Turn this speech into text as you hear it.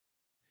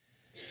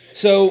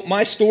So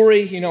my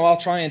story, I'll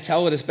try and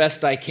tell it as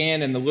best I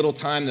can in the little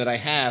time that I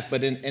have,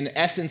 but in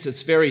essence,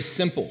 it's very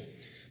simple.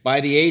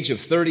 By the age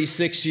of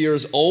 36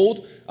 years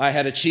old, I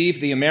had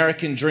achieved the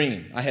American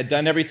dream. I had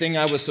done everything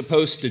I was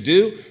supposed to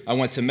do. I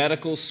went to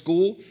medical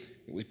school,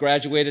 was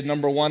graduated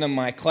 #1 in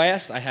my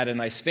class. I had a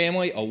nice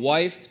family, a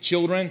wife,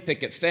 children,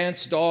 picket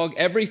fence, dog,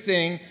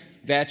 everything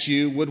that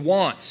you would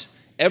want.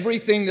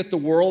 Everything that the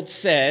world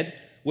said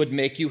would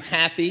make you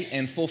happy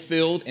and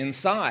fulfilled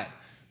inside.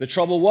 The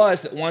trouble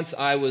was that once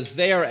I was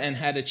there and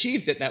had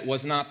achieved it, that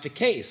was not the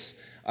case.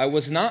 I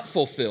was not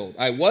fulfilled.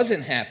 I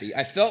wasn't happy.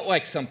 I felt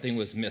like something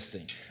was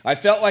missing. I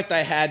felt like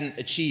I hadn't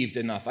achieved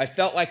enough. I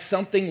felt like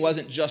something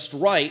wasn't just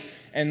right,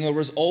 and there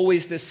was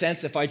always this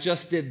sense if I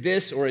just did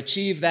this or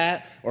achieved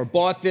that or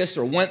bought this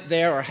or went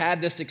there or had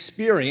this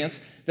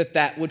experience,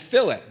 that would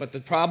fill it. But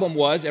the problem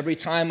was every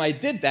time I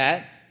did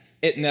that,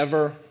 it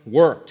never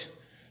worked.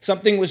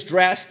 Something was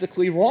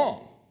drastically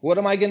wrong. What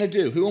am I going to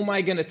do? Who am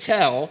I going to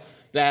tell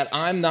that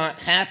I'm not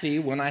happy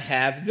when I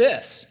have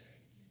this?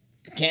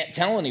 Can't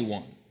tell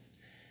anyone.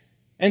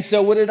 And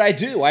so what did I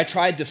do? I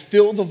tried to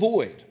fill the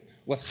void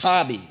with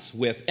hobbies,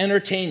 with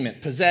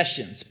entertainment,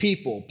 possessions,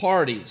 people,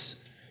 parties,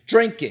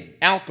 drinking,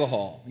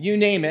 alcohol, you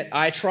name it,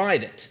 I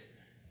tried it.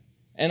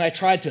 And I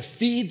tried to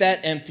feed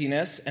that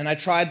emptiness, and I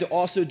tried to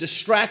also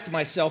distract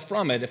myself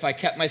from it. If I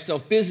kept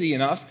myself busy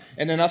enough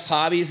and enough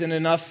hobbies and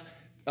enough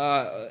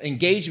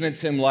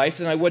engagements in life,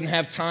 then I wouldn't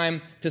have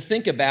time to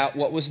think about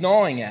what was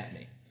gnawing at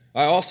me.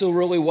 I also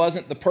really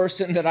wasn't the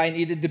person that I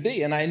needed to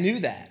be, and I knew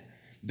that.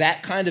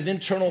 That kind of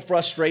internal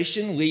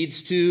frustration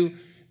leads to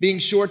being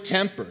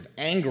short-tempered,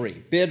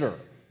 angry, bitter,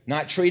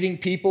 not treating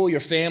people, your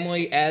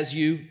family, as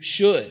you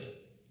should.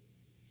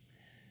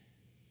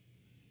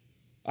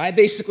 I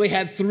basically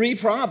had 3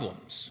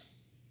 problems.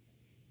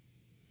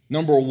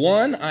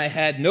 #1, I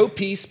had no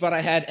peace, but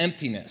I had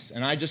emptiness,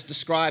 and I just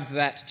described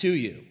that to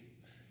you.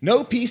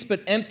 No peace,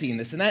 but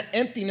emptiness, and that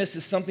emptiness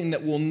is something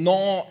that will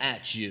gnaw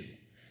at you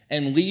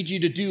and lead you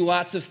to do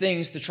lots of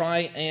things to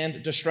try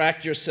and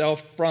distract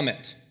yourself from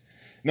it.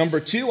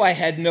 #2, I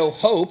had no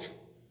hope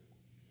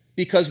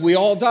because we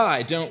all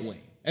die, don't we?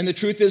 And the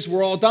truth is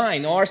we're all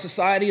dying. Now, our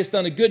society has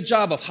done a good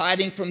job of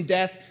hiding from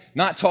death,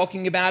 not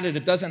talking about it.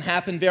 It doesn't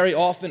happen very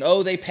often.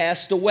 Oh, they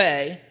passed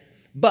away.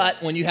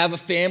 But when you have a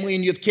family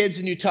and you have kids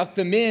and you tuck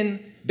them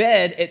in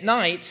bed at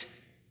night,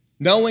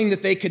 knowing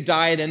that they could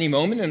die at any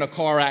moment in a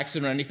car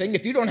accident or anything,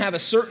 if you don't have a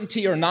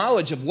certainty or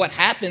knowledge of what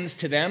happens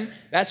to them,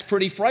 that's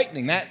pretty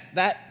frightening.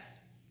 That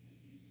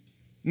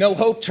no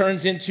hope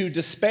turns into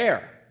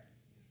despair.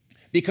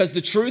 Because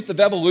the truth of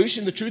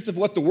evolution, the truth of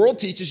what the world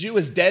teaches you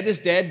is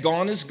dead,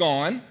 gone is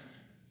gone.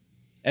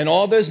 And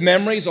all those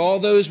memories, all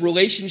those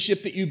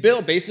relationships that you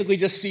build basically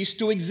just cease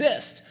to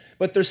exist.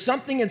 But there's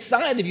something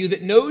inside of you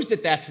that knows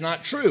that that's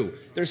not true.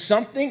 There's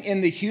something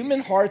in the human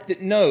heart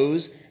that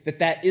knows that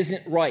that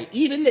isn't right,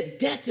 even that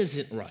death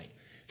isn't right.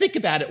 Think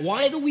about it.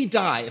 Why do we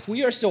die? If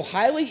we are so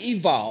highly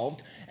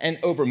evolved and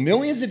over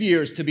millions of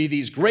years to be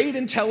these great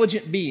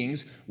intelligent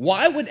beings,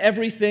 why would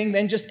everything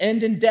then just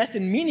end in death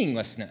and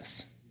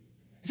meaninglessness?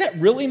 Does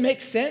that really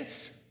make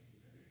sense?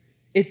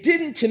 It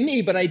didn't to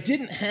me, but I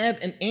didn't have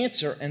an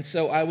answer, and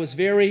so I was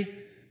very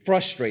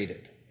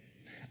frustrated.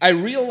 I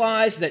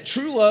realized that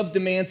true love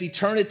demands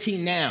eternity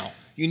now.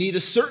 You need a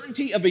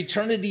certainty of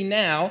eternity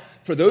now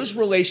for those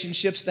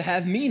relationships to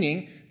have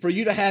meaning, for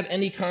you to have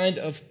any kind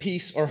of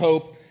peace or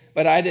hope,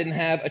 but I didn't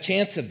have a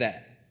chance of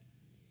that.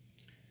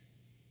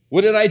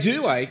 What did I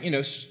do? I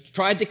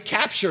tried to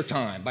capture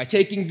time by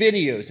taking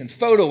videos and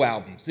photo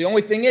albums. The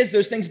only thing is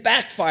those things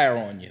backfire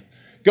on you.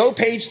 Go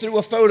page through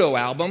a photo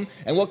album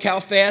and look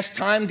how fast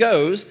time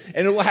goes,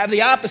 and it will have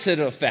the opposite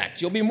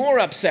effect. You'll be more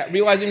upset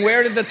realizing,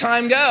 where did the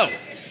time go?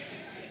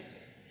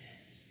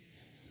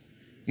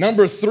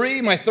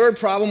 #3, my 3rd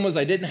problem was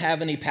I didn't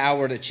have any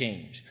power to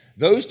change.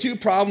 Those 2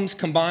 problems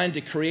combined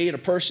to create a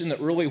person that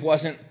really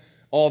wasn't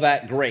all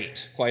that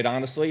great, quite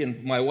honestly.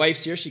 And my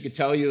wife's here. She could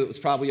tell you it was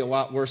probably a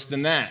lot worse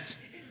than that.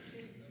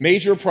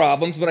 Major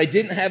problems, but I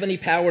didn't have any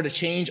power to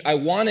change. I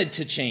wanted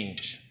to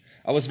change.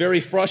 I was very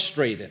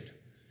frustrated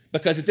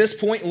because at this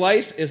point,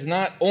 life is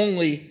not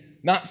only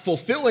not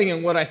fulfilling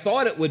in what I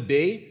thought it would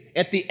be,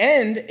 at the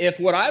end, if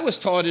what I was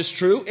taught is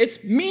true,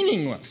 it's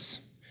meaningless.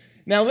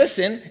 Now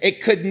listen,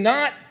 it could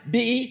not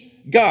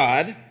be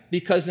God,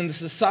 because in the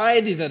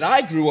society that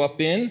I grew up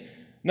in,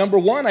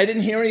 #1, I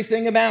didn't hear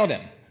anything about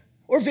him,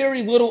 or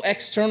very little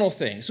external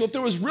things. So if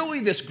there was really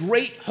this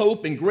great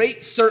hope and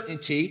great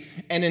certainty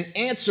and an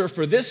answer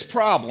for this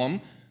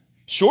problem,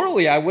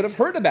 surely I would have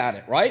heard about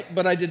it, right?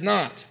 But I did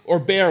not, or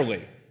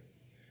barely.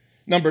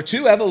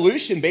 #2,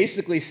 evolution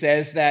basically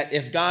says that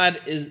if God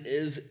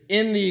is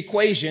in the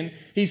equation,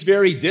 he's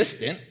very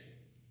distant.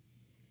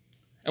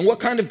 And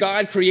what kind of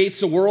God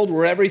creates a world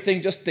where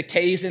everything just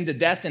decays into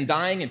death and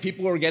dying and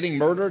people are getting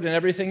murdered and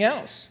everything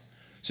else?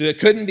 So it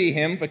couldn't be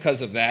him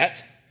because of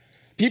that.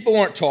 People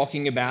aren't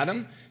talking about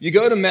him. You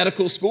go to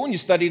medical school and you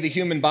study the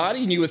human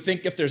body, and you would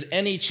think if there's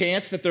any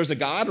chance that there's a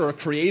God or a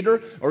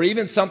creator or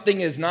even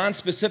something as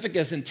non-specific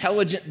as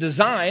intelligent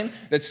design,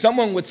 that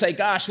someone would say,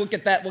 gosh, look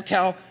at that, look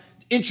how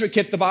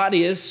intricate the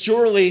body is.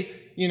 Surely,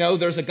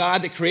 there's a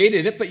God that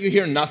created it, but you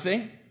hear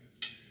nothing.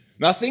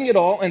 Nothing at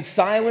all. And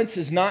silence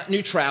is not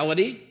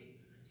neutrality.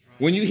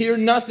 When you hear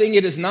nothing,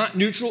 it is not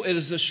neutral. It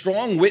is a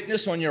strong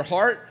witness on your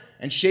heart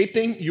and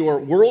shaping your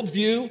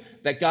worldview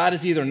that God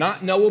is either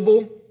not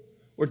knowable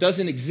or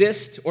doesn't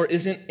exist or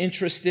isn't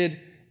interested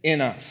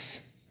in us.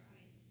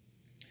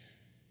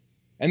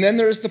 And then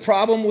there's the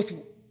problem with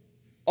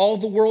all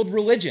the world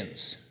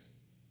religions.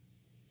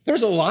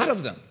 There's a lot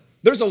of them.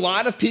 There's a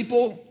lot of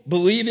people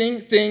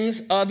believing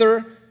things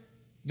other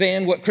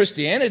than what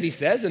Christianity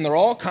says, and they're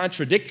all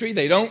contradictory.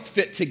 They don't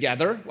fit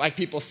together like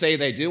people say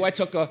they do. I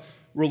took a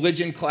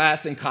religion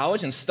class in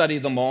college and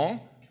studied them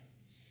all.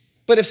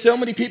 But if so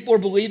many people are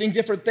believing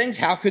different things,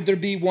 how could there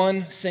be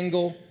one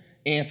single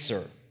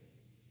answer?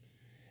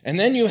 And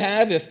then you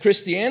have, if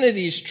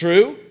Christianity is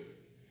true,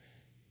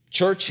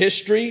 church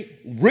history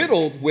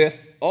riddled with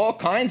all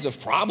kinds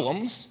of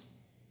problems,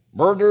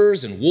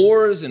 murders and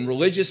wars and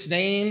religious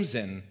names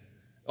and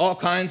all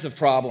kinds of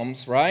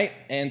problems, right?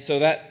 And so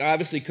that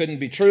obviously couldn't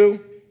be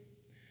true.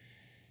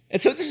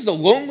 And so this is a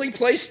lonely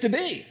place to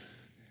be.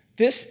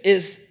 This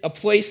is a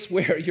place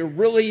where you're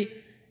really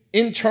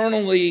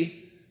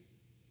internally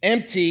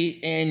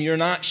empty and you're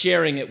not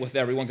sharing it with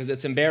everyone because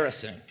it's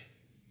embarrassing.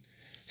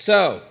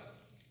 So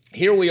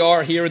here we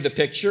are here in the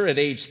picture at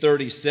age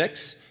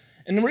 36.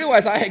 And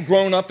realize I had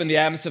grown up in the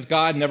absence of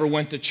God, never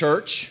went to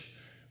church,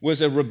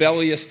 was a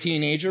rebellious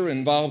teenager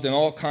involved in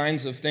all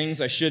kinds of things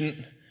I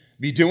shouldn't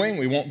be doing.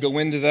 We won't go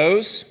into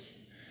those.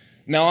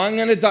 Now I'm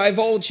going to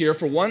divulge here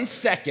for 1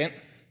 second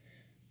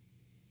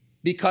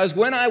because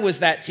when I was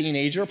that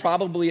teenager,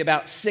 probably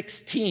about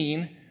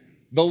 16,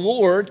 the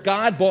Lord,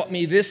 God, bought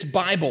me this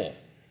Bible.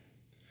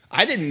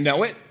 I didn't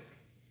know it,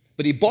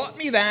 but he bought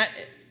me that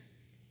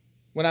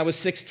when I was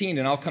 16,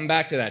 and I'll come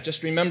back to that.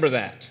 Just remember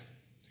that.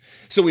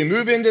 So we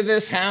move into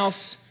this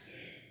house.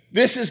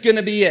 This is going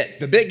to be it,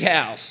 the big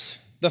house,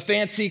 the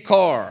fancy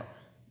car,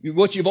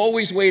 what you've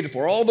always waited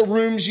for, all the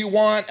rooms you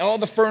want, all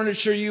the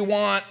furniture you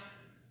want,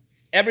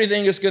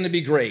 everything is going to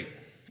be great.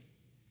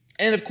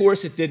 And of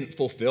course, it didn't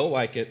fulfill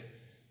like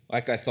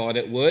I thought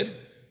it would.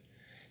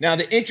 Now,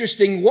 the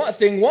interesting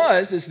thing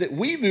is that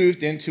we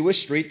moved into a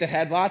street that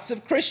had lots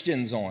of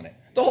Christians on it.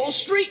 The whole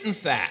street, in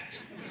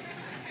fact.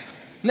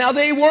 Now,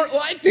 they weren't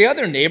like the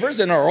other neighbors.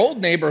 In our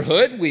old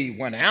neighborhood, we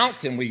went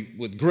out and we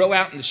would grill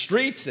out in the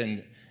streets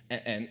and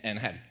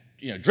have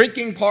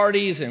drinking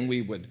parties,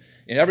 and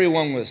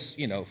everyone was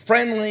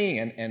friendly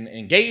and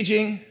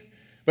engaging.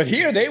 But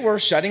here they were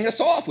shutting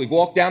us off. We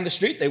walked down the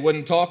street, they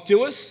wouldn't talk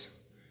to us.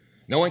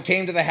 No one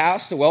came to the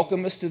house to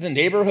welcome us to the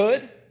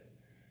neighborhood.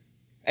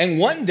 And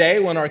one day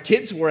when our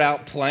kids were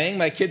out playing,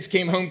 my kids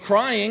came home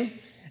crying.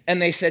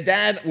 And they said,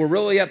 Dad, we're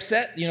really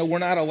upset. We're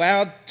not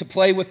allowed to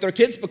play with their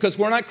kids because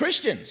we're not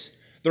Christians.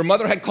 Their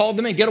mother had called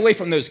them in, get away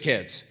from those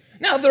kids.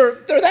 Now, they're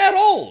that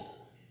old.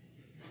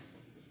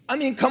 I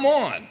mean, come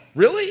on,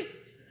 really?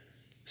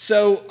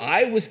 So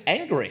I was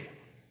angry.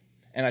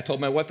 And I told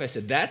my wife, I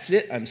said, that's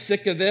it. I'm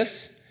sick of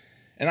this.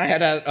 And I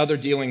had other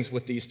dealings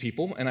with these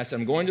people. And I said,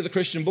 I'm going to the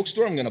Christian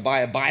bookstore. I'm going to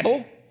buy a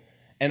Bible.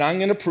 And I'm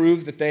going to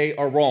prove that they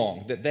are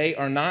wrong, that they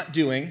are not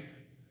doing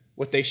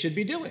what they should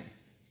be doing.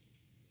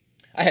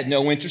 I had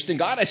no interest in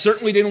God. I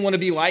certainly didn't want to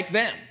be like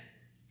them,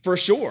 for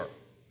sure.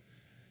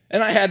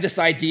 And I had this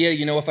idea,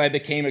 if I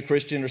became a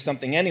Christian or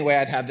something anyway,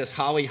 I'd have this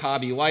holly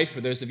hobby life.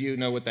 For those of you who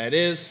know what that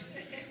is,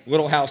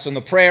 Little House on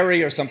the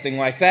Prairie or something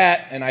like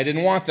that, and I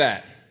didn't want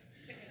that.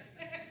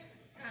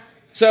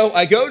 So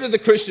I go to the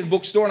Christian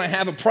bookstore and I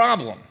have a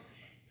problem.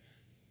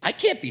 I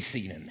can't be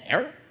seen in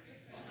there.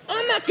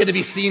 I'm not going to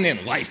be seen in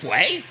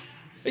Lifeway.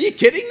 Are you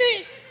kidding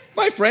me?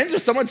 My friends or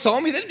someone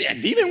saw me, they'd be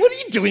like, Demon, what are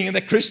you doing in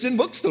the Christian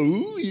bookstore?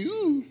 Ooh,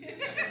 you.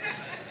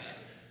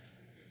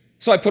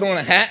 So I put on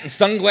a hat and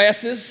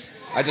sunglasses.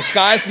 I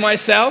disguised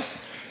myself.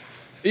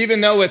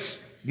 Even though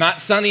it's not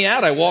sunny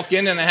out, I walk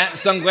in a hat and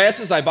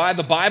sunglasses. I buy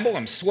the Bible.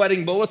 I'm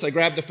sweating bullets. I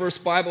grab the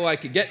first Bible I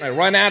could get, and I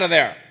run out of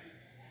there.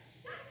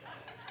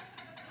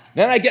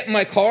 Then I get in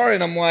my car,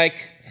 and I'm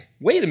like,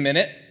 wait a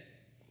minute.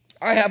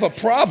 I have a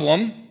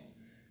problem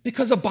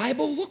because a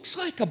Bible looks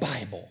like a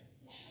Bible.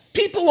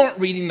 People aren't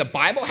reading the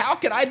Bible. How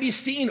could I be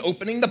seen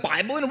opening the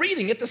Bible and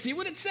reading it to see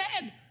what it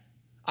said?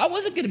 I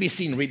wasn't going to be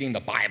seen reading the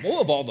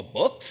Bible of all the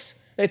books.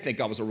 They'd think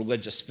I was a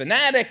religious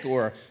fanatic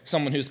or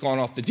someone who's gone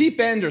off the deep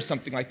end or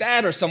something like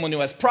that, or someone who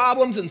has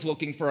problems and is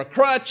looking for a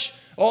crutch,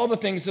 all the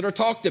things that are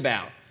talked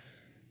about.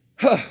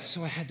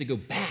 So I had to go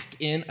back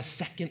in a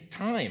second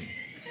time.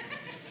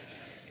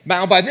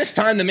 Now, by this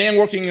time, the man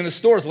working in the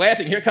store is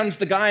laughing. Here comes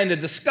the guy in the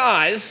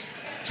disguise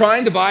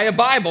trying to buy a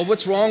Bible.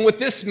 What's wrong with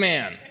this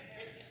man?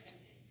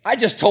 I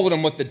just told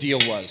him what the deal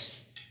was.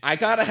 I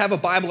got to have a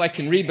Bible I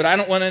can read, but I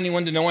don't want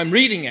anyone to know I'm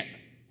reading it.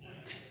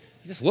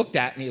 He just looked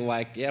at me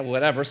like, yeah,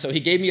 whatever. So he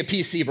gave me a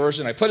PC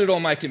version. I put it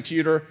on my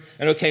computer,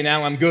 and okay,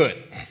 now I'm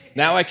good.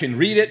 Now I can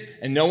read it,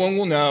 and no one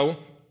will know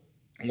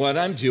what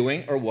I'm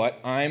doing or what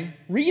I'm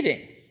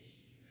reading.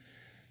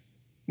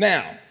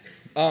 Now,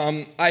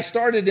 I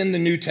started in the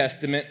New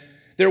Testament.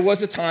 There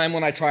was a time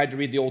when I tried to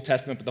read the Old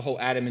Testament, but the whole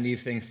Adam and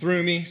Eve thing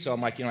threw me. So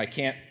I'm like, I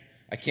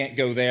can't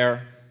go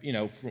there,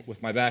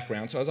 with my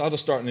background. So I'll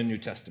just start in the New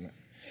Testament.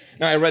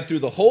 Now, I read through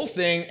the whole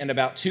thing in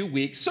about 2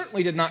 weeks.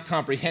 Certainly did not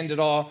comprehend it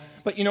all.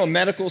 But,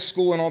 medical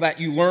school and all that,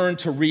 you learn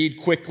to read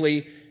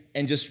quickly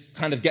and just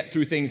kind of get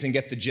through things and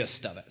get the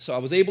gist of it. So I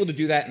was able to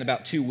do that in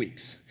about 2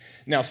 weeks.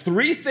 Now,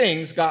 3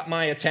 things got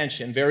my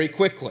attention very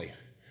quickly.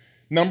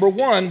 Number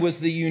 1 was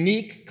the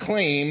unique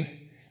claim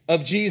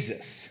of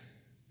Jesus.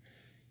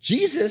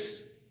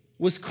 Jesus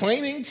was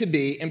claiming to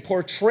be and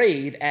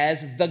portrayed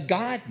as the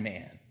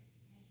God-man.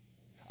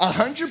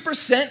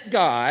 100%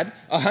 God,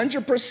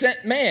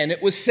 100% man.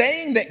 It was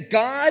saying that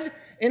God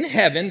in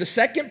heaven, the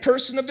second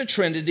person of the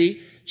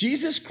Trinity,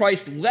 Jesus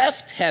Christ,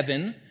 left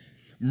heaven,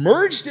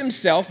 merged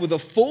himself with a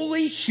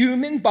fully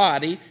human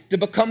body to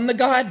become the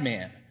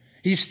God-man.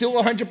 He's still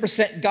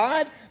 100%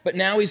 God, but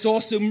now he's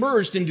also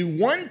merged into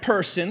one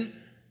person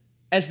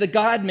as the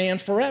God-man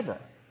forever.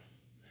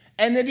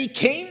 And that he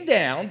came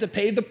down to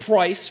pay the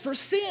price for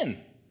sin,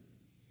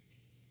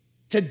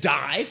 to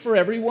die for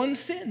everyone's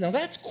sin. Now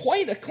that's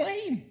quite a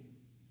claim.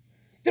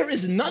 There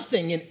is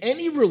nothing in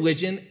any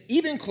religion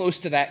even close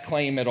to that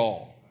claim at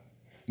all.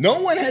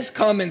 No one has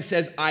come and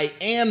says, I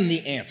am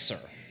the answer.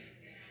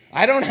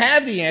 I don't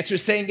have the answer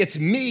saying it's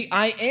me,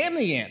 I am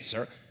the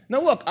answer.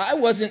 No, look, I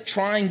wasn't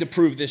trying to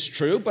prove this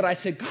true, but I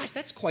said, gosh,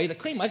 that's quite a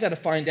claim. I got to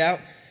find out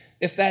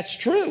if that's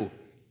true.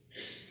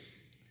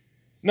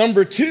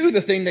 Number 2,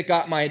 the thing that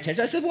got my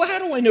attention, I said, well, how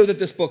do I know that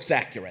this book's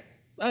accurate?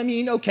 I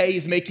mean, okay,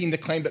 he's making the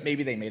claim, but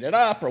maybe they made it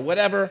up or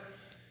whatever.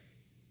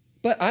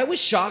 But I was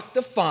shocked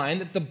to find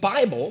that the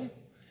Bible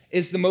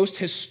is the most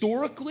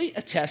historically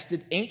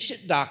attested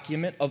ancient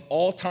document of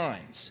all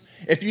times.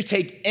 If you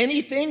take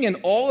anything in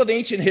all of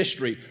ancient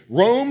history,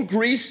 Rome,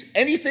 Greece,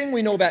 anything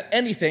we know about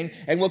anything,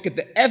 and look at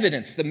the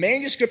evidence, the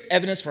manuscript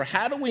evidence for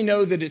how do we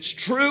know that it's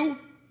true,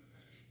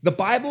 the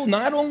Bible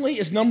not only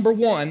is number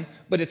 1,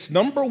 but it's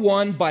number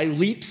 1 by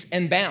leaps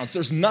and bounds.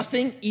 There's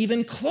nothing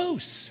even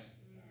close.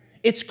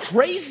 It's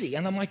crazy.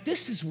 And I'm like,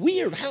 this is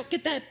weird. How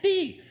could that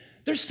be?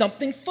 There's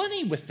something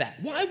funny with that.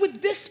 Why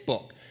would this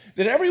book,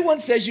 that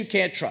everyone says you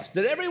can't trust,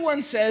 that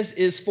everyone says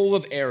is full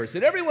of errors,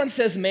 that everyone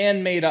says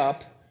man made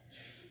up,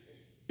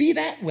 be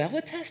that well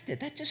attested?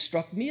 That just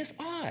struck me as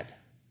odd.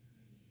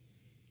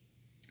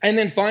 And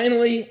then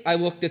finally, I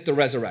looked at the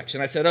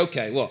resurrection. I said,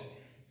 okay, look,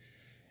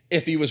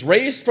 if he was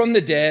raised from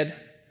the dead,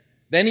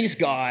 then he's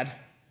God.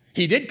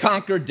 He did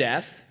conquer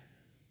death.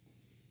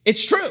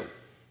 It's true.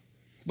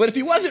 But if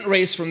he wasn't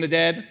raised from the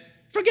dead,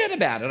 forget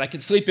about it. I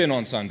could sleep in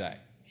on Sunday.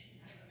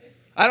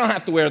 I don't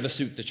have to wear the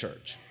suit to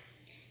church.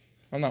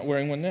 I'm not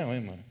wearing one now,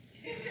 am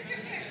I?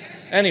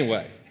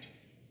 Anyway,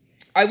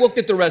 I looked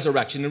at the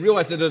resurrection and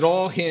realized that it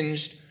all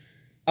hinged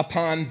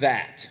upon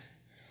that.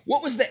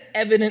 What was the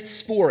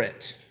evidence for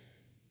it?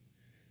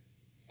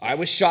 I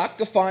was shocked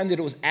to find that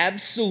it was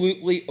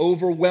absolutely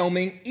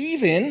overwhelming,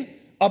 even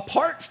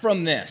apart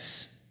from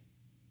this.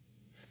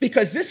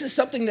 Because this is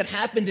something that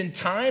happened in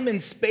time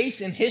and space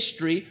and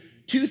history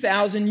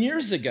 2,000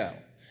 years ago.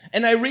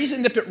 And I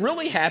reasoned if it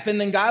really happened,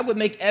 then God would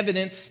make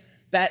evidence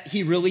that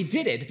he really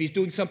did it, if he's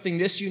doing something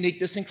this unique,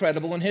 this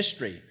incredible in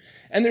history.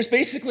 And there's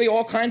basically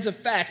all kinds of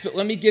facts, but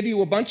let me give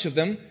you a bunch of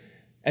them.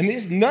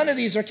 And none of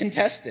these are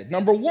contested.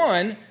 Number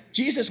 1,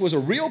 Jesus was a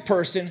real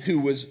person who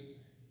was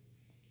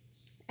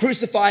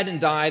crucified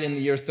and died in the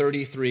year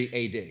 33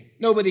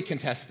 AD. Nobody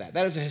contests that.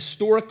 That is a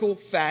historical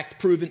fact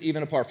proven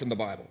even apart from the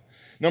Bible.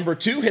 Number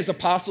 2, his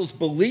apostles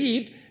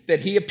believed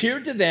that he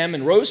appeared to them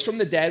and rose from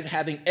the dead,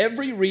 having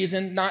every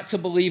reason not to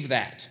believe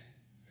that.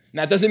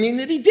 Now, it doesn't mean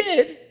that he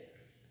did.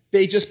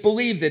 They just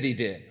believed that he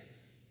did.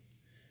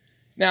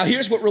 Now,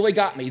 here's what really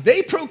got me.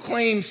 They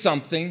proclaimed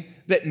something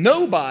that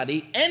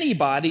nobody,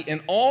 anybody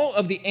in all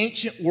of the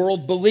ancient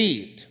world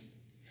believed.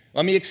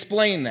 Let me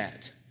explain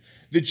that.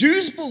 The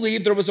Jews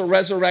believed there was a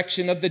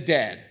resurrection of the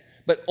dead,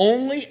 but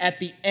only at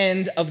the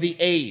end of the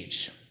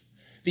age.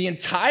 The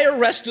entire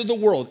rest of the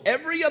world,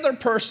 every other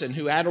person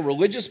who had a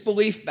religious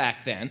belief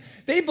back then,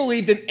 they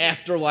believed in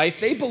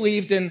afterlife, they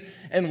believed in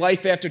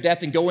life after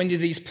death and going to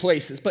these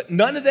places, but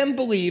none of them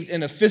believed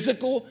in a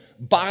physical,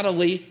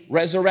 bodily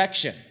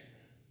resurrection.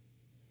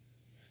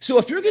 So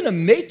if you're going to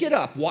make it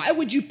up, why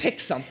would you pick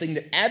something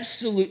that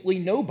absolutely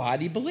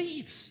nobody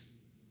believes?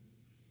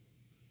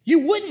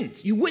 You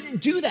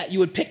wouldn't do that. You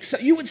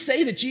would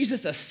say that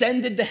Jesus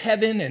ascended to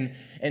heaven and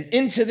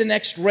into the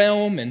next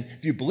realm, and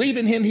if you believe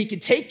in him, he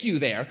could take you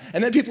there.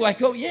 And then people are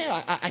like, oh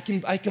yeah, I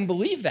can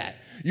believe that.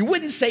 You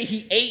wouldn't say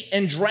he ate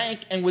and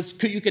drank and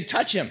you could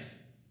touch him,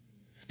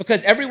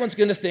 because everyone's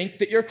going to think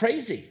that you're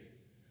crazy.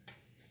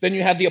 Then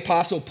you have the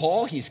Apostle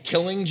Paul. He's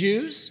killing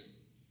Jews.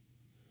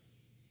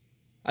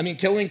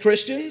 Killing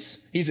Christians.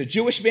 He's a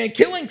Jewish man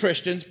killing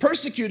Christians,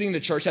 persecuting the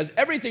church, has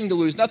everything to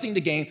lose, nothing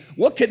to gain.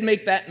 What could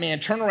make that man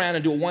turn around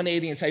and do a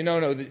 180 and say,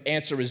 no, the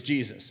answer is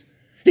Jesus?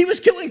 He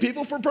was killing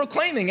people for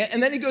proclaiming it,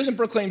 and then he goes and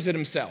proclaims it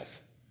himself.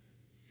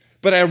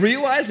 But I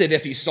realized that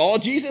if he saw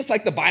Jesus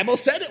like the Bible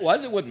said it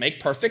would make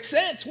perfect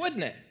sense,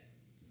 wouldn't it?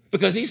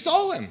 Because he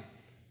saw him.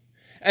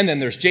 And then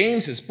there's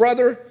James, his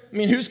brother. I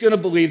mean, who's going to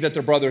believe that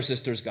their brother or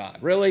sister's God?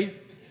 Really?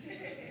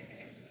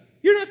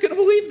 You're not going to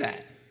believe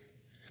that.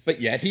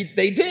 But yet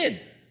they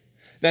did.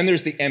 Then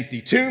there's the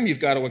empty tomb. You've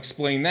got to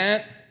explain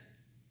that.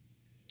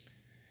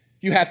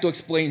 You have to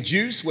explain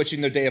Jews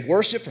switching their day of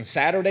worship from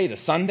Saturday to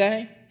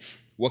Sunday.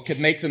 What could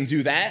make them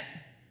do that?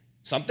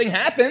 Something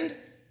happened.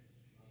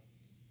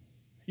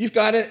 You've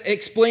got to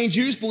explain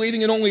Jews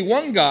believing in only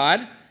one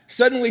God,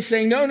 suddenly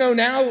saying, no,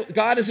 now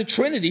God is a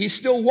Trinity. He's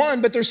still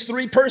one, but there's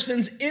three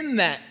persons in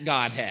that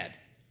Godhead.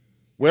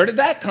 Where did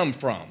that come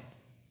from?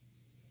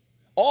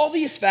 All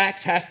these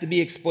facts have to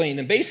be explained.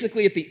 And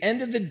basically, at the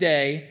end of the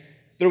day,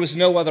 there was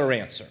no other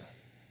answer.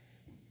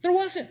 There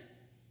wasn't.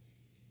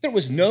 There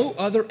was no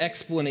other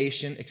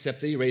explanation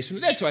except that he raised from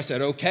the dead. So I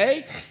said,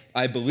 okay,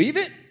 I believe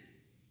it.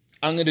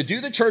 I'm going to do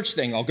the church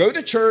thing. I'll go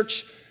to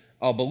church.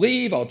 I'll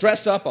believe. I'll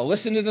dress up. I'll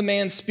listen to the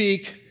man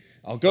speak.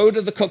 I'll go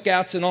to the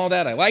cookouts and all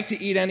that. I like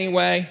to eat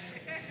anyway.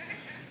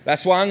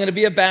 That's why I'm going to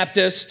be a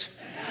Baptist.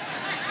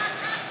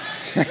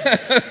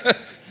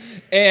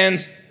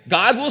 And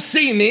God will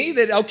see me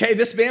that, okay,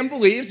 this man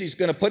believes. He's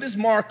going to put his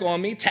mark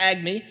on me,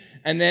 tag me,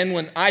 and then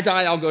when I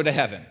die, I'll go to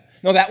heaven.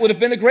 Now, that would have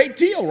been a great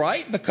deal,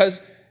 right?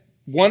 Because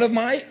one of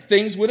my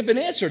things would have been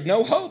answered.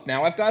 No hope.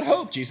 Now I've got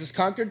hope. Jesus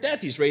conquered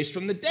death. He's raised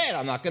from the dead.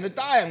 I'm not going to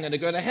die. I'm going to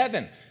go to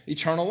heaven.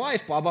 Eternal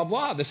life, blah, blah,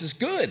 blah. This is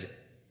good.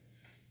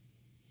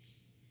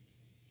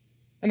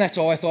 And that's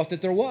all I thought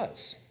that there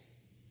was.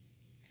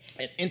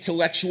 An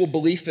intellectual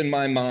belief in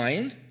my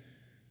mind.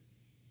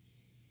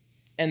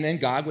 And then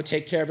God would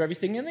take care of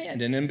everything in the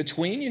end. And in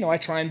between, I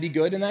try and be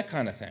good and that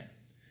kind of thing.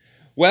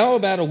 Well,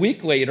 about a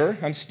week later,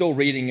 I'm still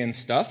reading and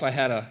stuff. I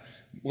had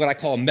what I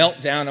call a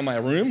meltdown in my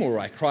room where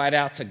I cried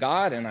out to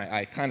God, and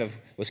I kind of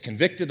was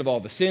convicted of all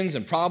the sins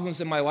and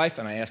problems in my life,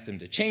 and I asked him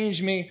to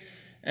change me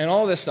and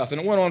all this stuff.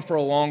 And it went on for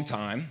a long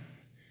time.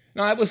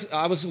 Now, I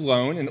was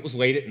alone, and it was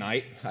late at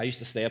night. I used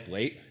to stay up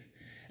late.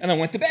 And I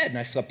went to bed, and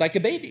I slept like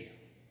a baby.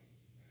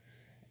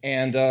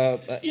 And,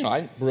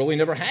 I really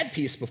never had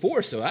peace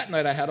before, so that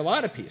night I had a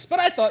lot of peace. But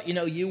I thought,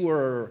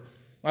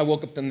 I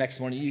woke up the next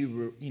morning,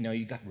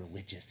 you got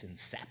religious and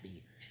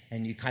sappy,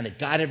 and you kind of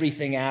got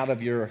everything out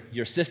of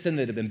your system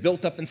that had been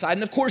built up inside,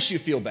 and of course you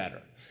feel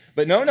better.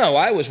 But no,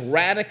 I was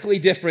radically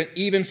different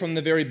even from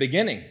the very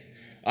beginning.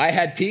 I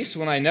had peace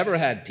when I never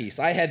had peace.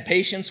 I had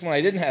patience when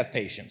I didn't have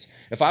patience.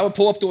 If I would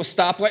pull up to a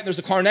stoplight and there's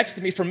a car next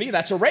to me, for me,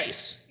 that's a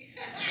race.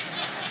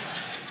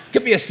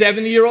 Could be a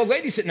 70-year-old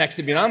lady sitting next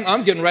to me, and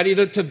I'm getting ready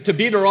to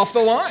beat her off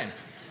the line.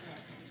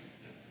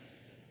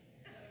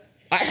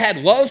 I had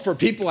love for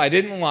people I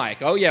didn't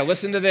like. Oh, yeah,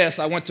 listen to this.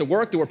 I went to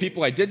work. There were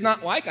people I did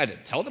not like. I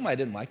didn't tell them I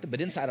didn't like them,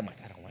 but inside I'm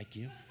like, I don't like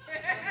you.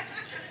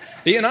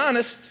 Being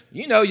honest,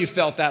 you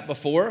felt that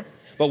before.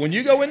 But when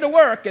you go into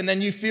work and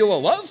then you feel a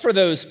love for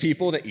those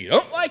people that you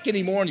don't like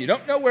anymore and you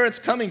don't know where it's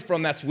coming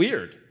from, that's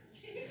weird.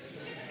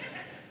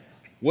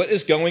 What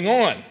is going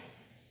on?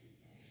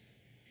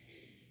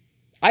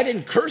 I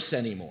didn't curse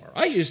anymore.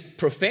 I used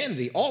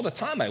profanity all the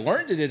time. I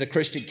learned it at a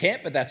Christian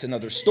camp, but that's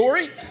another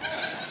story.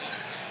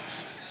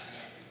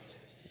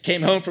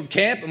 Came home from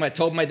camp, and I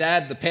told my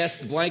dad to pass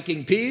the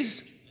blanking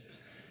peas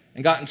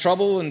and got in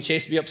trouble and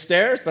chased me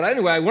upstairs. But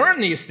anyway, I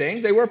learned these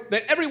things.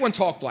 Everyone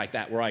talked like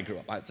that where I grew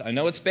up. I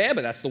know it's bad,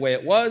 but that's the way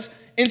it was.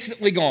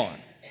 Instantly gone.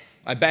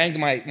 I banged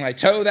my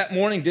toe that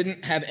morning,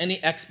 didn't have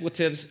any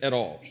expletives at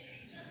all.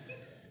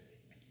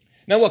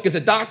 Now look, as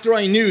a doctor,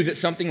 I knew that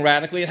something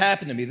radically had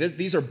happened to me.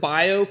 These are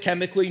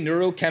biochemically,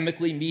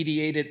 neurochemically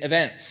mediated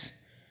events.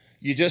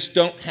 You just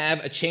don't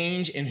have a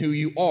change in who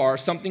you are.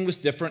 Something was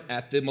different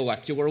at the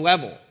molecular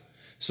level.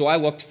 So I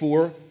looked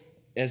for,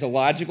 as a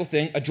logical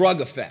thing, a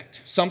drug effect,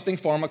 something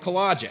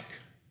pharmacologic.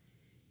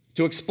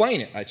 To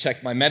explain it, I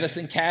checked my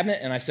medicine cabinet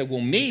and I said,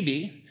 well,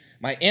 maybe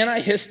my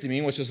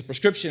antihistamine, which was a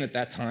prescription at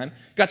that time,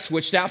 got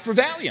switched out for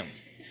Valium.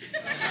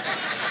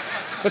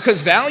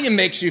 Because Valium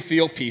makes you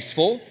feel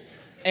peaceful,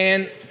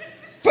 and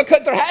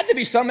because there had to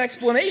be some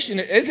explanation.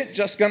 It isn't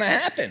just going to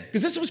happen.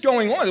 Because this was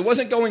going on. It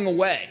wasn't going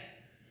away.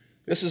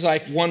 This is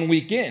like 1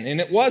 week in,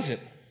 and it wasn't.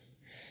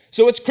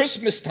 So it's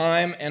Christmas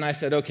time, and I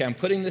said, okay, I'm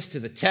putting this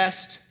to the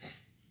test.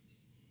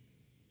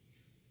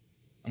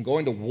 I'm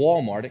going to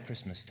Walmart at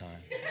Christmas time.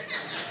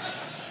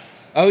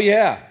 Oh,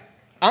 yeah.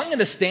 I'm going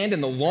to stand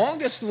in the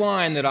longest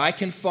line that I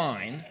can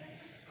find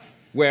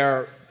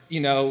where,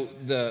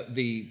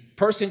 the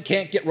person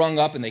can't get rung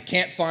up and they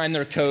can't find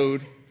their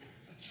code,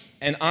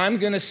 and I'm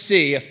going to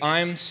see if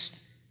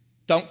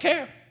don't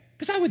care.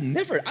 Because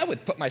I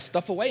would put my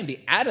stuff away and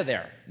be out of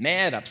there.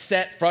 Mad,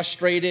 upset,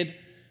 frustrated,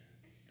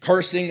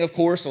 cursing, of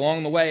course,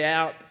 along the way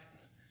out.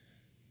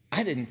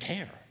 I didn't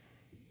care.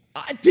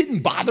 It didn't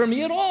bother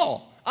me at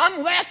all.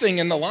 I'm laughing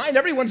in the line.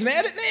 Everyone's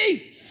mad at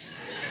me.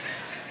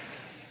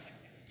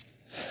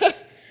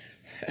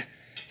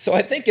 So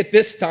I think at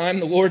this time,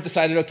 the Lord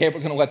decided, okay, we're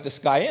going to let this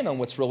guy in on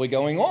what's really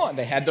going on.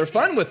 They had their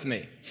fun with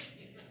me.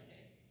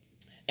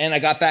 And I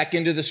got back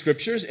into the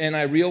scriptures, and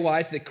I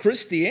realized that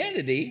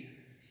Christianity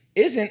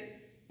isn't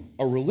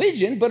a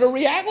religion, but a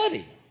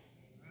reality.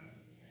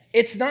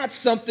 It's not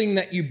something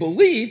that you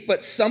believe,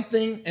 but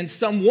something and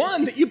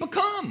someone that you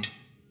become.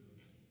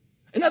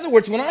 In other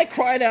words, when I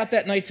cried out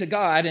that night to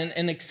God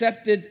and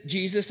accepted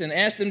Jesus and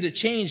asked him to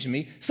change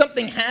me,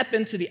 something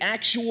happened to the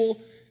actual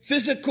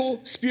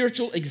physical,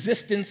 spiritual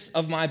existence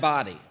of my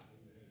body.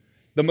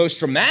 The most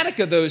dramatic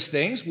of those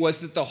things was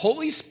that the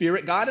Holy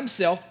Spirit, God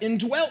himself,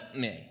 indwelt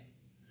me.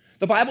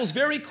 The Bible's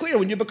very clear.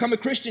 When you become a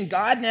Christian,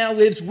 God now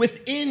lives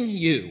within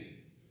you.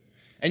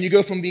 And you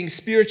go from being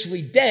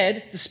spiritually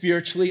dead to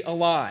spiritually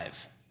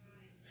alive.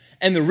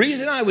 And the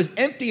reason I was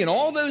empty and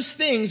all those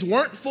things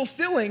weren't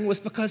fulfilling was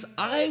because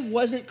I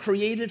wasn't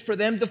created for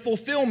them to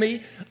fulfill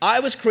me. I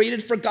was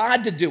created for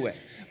God to do it.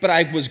 But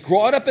I was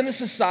brought up in a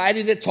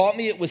society that taught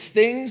me it was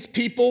things,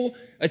 people,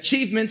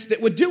 achievements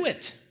that would do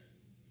it.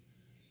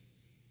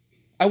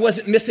 I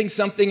wasn't missing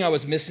something, I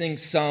was missing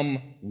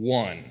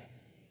someone.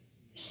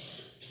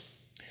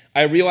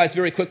 I realized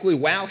very quickly,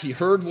 wow, he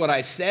heard what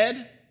I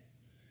said.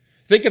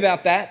 Think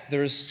about that.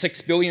 There's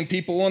 6 billion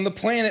people on the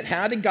planet.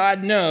 How did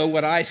God know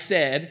what I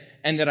said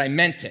and that I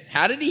meant it?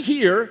 How did he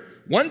hear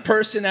one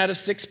person out of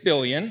 6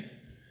 billion?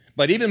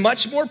 But even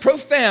much more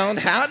profound,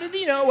 how did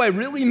he know I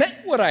really meant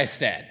what I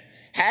said?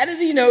 How did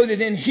he know that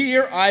in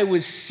here I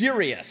was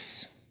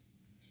serious?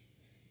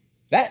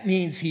 That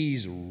means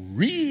he's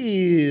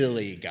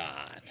really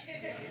God.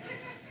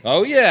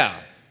 Oh,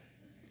 yeah.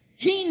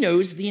 He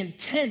knows the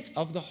intent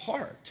of the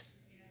heart.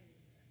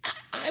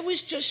 I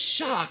was just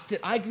shocked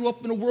that I grew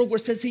up in a world where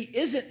it says he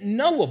isn't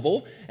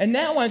knowable, and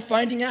now I'm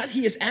finding out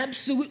he is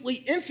absolutely,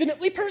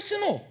 infinitely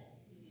personal.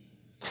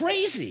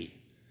 Crazy.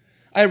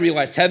 I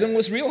realized heaven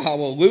was real.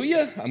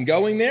 Hallelujah. I'm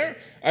going there.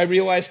 I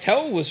realized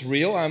hell was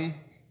real. I'm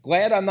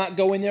glad I'm not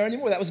going there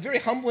anymore. That was a very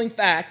humbling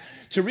fact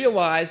to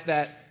realize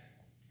that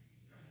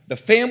the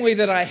family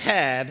that I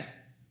had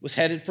was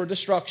headed for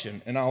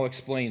destruction, and I'll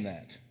explain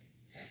that.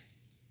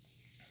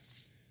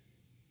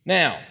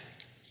 Now,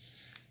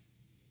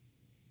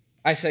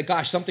 I said,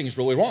 gosh, something's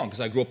really wrong because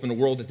I grew up in a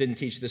world that didn't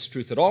teach this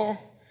truth at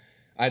all.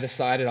 I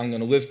decided I'm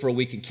going to live for a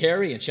week in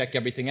Cary and check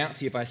everything out,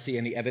 see if I see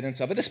any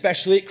evidence of it,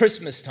 especially at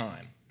Christmas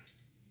time.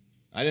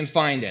 I didn't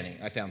find any.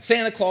 I found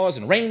Santa Claus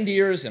and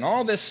reindeers and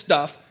all this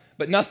stuff,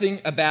 but nothing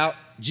about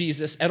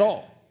Jesus at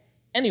all,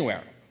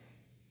 anywhere.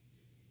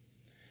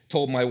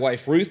 Told my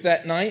wife Ruth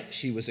that night.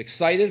 She was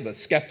excited but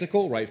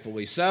skeptical,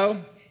 rightfully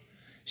so.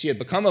 She had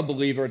become a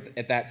believer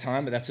at that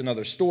time, but that's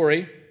another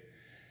story.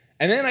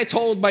 And then I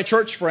told my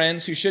church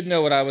friends who should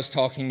know what I was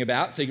talking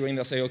about, figuring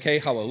they'll say, okay,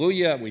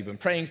 hallelujah, we've been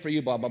praying for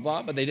you, blah, blah,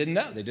 blah, but they didn't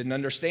know. They didn't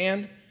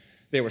understand.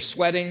 They were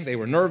sweating. They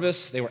were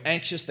nervous. They were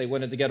anxious. They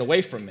wanted to get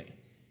away from me.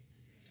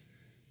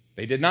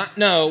 They did not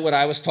know what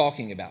I was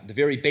talking about, the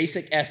very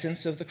basic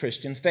essence of the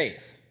Christian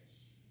faith.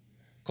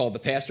 Called the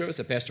pastor. I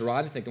said, Pastor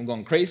Rod, I think I'm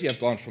going crazy. I've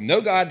gone from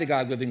no God to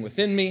God living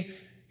within me.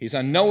 He's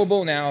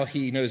unknowable. Now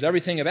he knows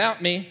everything about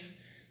me.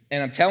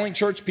 And I'm telling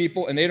church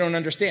people, and they don't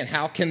understand.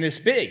 How can this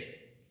be?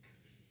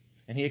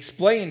 And he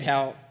explained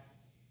how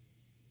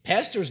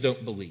pastors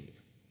don't believe.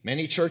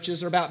 Many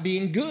churches are about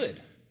being good,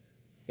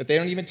 that they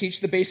don't even teach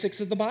the basics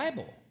of the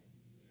Bible.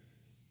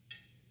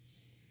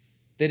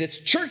 That it's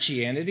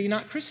churchianity,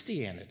 not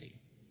Christianity.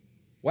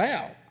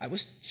 Wow, I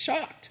was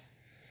shocked.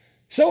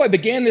 So I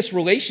began this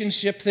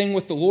relationship thing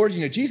with the Lord.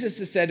 You know, Jesus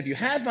has said, if you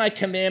have my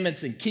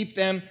commandments and keep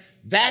them,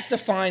 that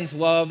defines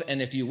love,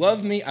 and if you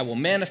love me, I will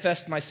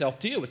manifest myself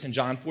to you. It's in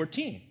John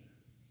 14.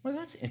 Well,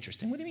 that's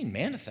interesting. What do you mean,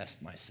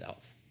 manifest myself?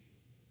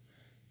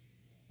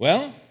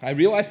 Well, I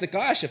realized that,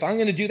 gosh, if I'm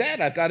going to do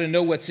that, I've got to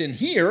know what's in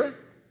here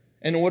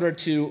in order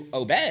to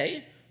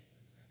obey.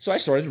 So I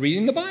started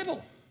reading the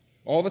Bible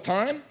all the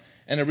time,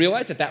 and I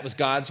realized that that was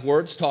God's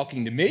words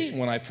talking to me.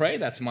 When I pray,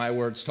 that's my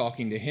words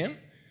talking to him.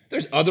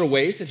 There's other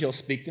ways that he'll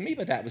speak to me,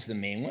 but that was the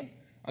main one.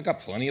 I got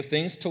plenty of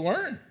things to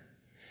learn.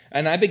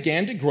 And I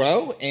began to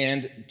grow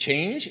and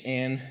change,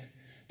 and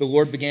the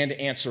Lord began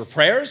to answer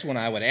prayers when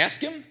I would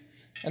ask him,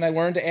 and I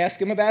learned to ask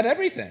him about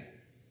everything.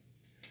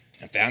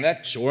 I found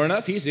that, sure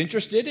enough, he's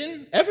interested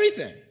in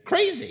everything.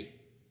 Crazy.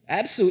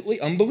 Absolutely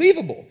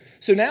unbelievable.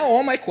 So now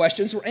all my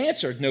questions were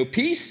answered. No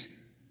peace.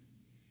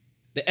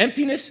 The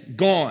emptiness,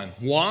 gone.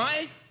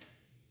 Why?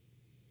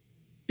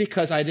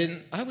 Because I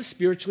was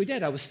spiritually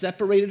dead. I was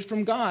separated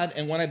from God.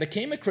 And when I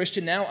became a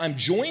Christian, now I'm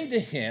joined to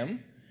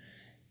him.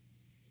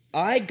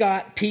 I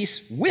got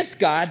peace with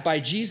God by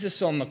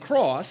Jesus on the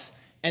cross.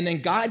 And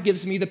then God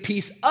gives me the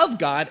peace of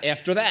God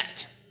after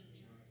that.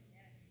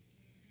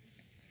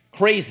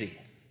 Crazy.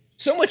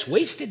 So much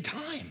wasted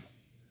time.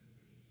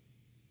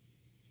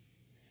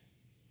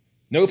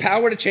 No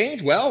power to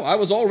change? Well, I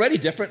was already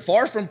different,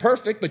 far from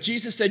perfect, but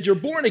Jesus said, you're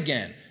born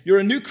again. You're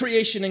a new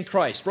creation in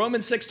Christ.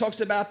 Romans 6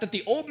 talks about that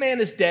the old man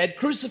is dead,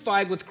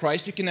 crucified with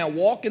Christ. You can now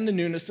walk in the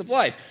newness of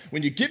life.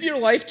 When you give your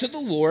life to the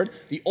Lord,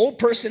 the old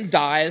person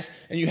dies,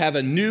 and you have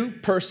a new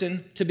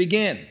person to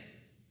begin.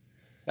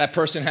 That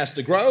person has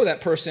to grow.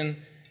 That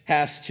person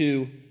has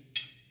to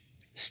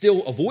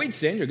still avoid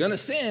sin. You're going to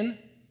sin.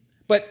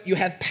 But you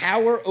have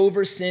power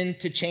over sin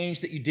to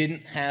change that you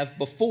didn't have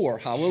before.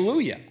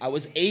 Hallelujah. I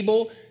was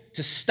able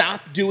to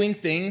stop doing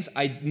things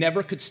I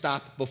never could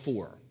stop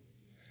before.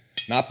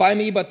 Not by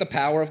me, but the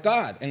power of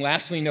God. And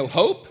lastly, no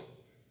hope.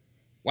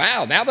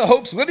 Wow, now the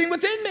hope's living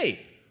within me.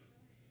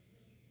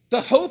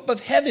 The hope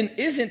of heaven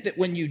isn't that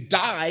when you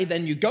die,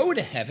 then you go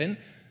to heaven.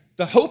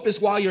 The hope is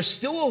while you're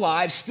still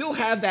alive, still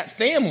have that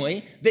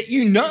family, that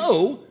you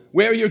know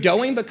where you're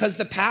going because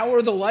the power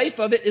of the life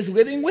of it is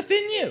living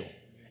within you.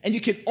 And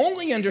you can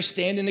only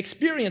understand and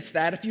experience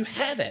that if you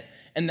have it.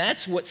 And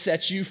that's what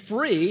sets you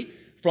free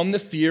from the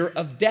fear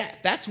of death.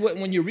 That's what,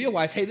 when you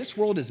realize, hey, this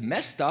world is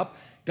messed up.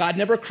 God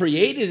never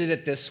created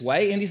it this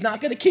way, and he's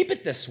not going to keep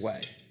it this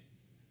way.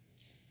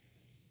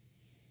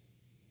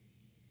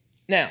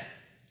 Now,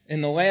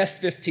 in the last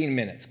 15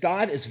 minutes,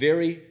 God is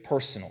very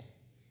personal.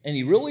 And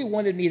he really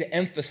wanted me to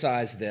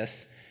emphasize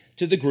this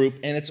to the group,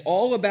 and it's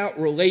all about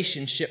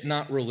relationship,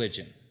 not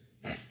religion.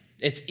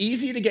 It's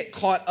easy to get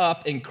caught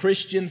up in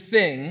Christian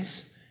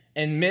things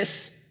and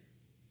miss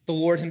the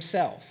Lord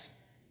himself.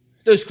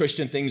 Those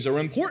Christian things are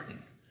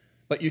important,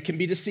 but you can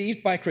be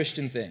deceived by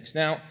Christian things.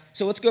 Now,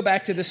 so let's go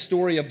back to this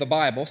story of the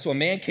Bible. So a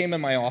man came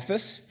in my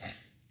office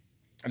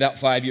about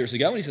 5 years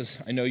ago, and he says,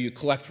 I know you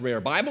collect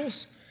rare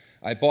Bibles.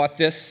 I bought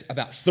this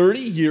about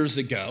 30 years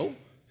ago,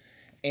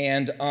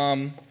 and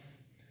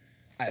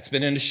it's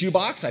been in a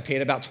shoebox. I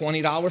paid about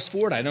 $20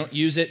 for it. I don't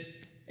use it.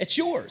 It's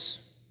yours.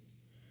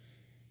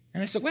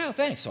 And I said, wow,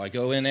 thanks. So I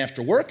go in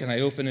after work, and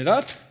I open it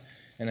up,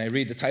 and I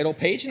read the title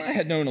page, and I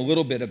had known a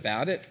little bit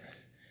about it.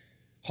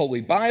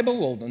 Holy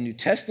Bible, Old and New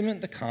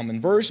Testament, the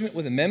Common Version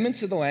with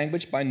amendments of the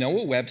language by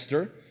Noah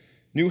Webster,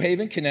 New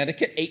Haven,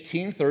 Connecticut,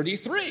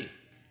 1833.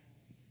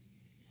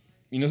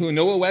 You know who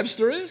Noah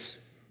Webster is?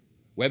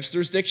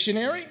 Webster's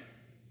Dictionary?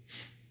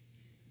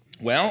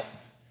 Well,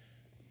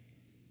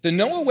 the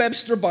Noah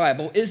Webster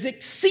Bible is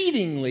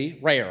exceedingly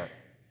rare.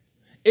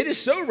 It is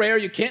so rare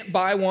you can't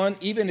buy one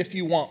even if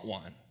you want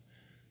one.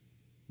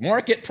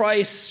 Market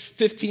price,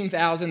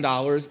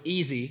 $15,000,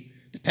 easy,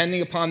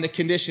 depending upon the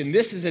condition.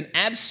 This is an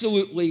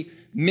absolutely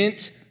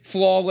mint,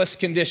 flawless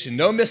condition.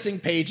 No missing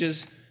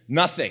pages,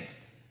 nothing.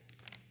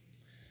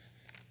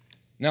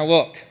 Now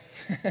look,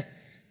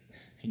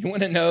 you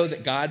want to know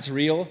that God's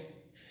real?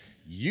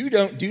 You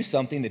don't do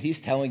something that he's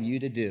telling you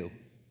to do.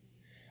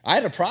 I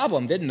had a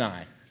problem, didn't I?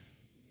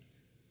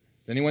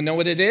 Does anyone know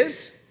what it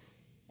is?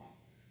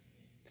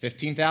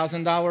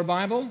 $15,000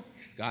 Bible.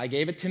 Guy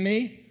gave it to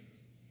me.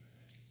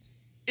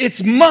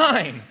 It's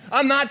mine.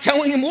 I'm not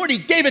telling him, Lord, he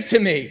gave it to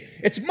me.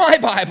 It's my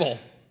Bible.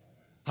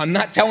 I'm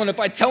not telling him. If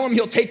I tell him,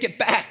 he'll take it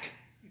back.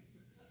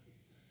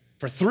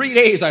 For 3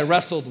 days, I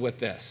wrestled with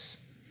this.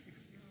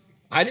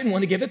 I didn't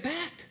want to give it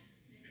back.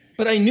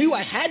 But I knew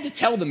I had to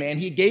tell the man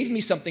he gave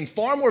me something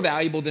far more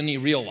valuable than he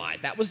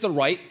realized. That was the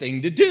right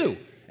thing to do.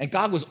 And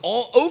God was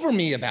all over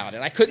me about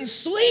it. I couldn't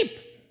sleep.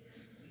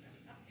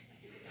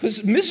 It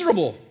was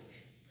miserable.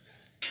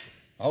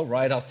 All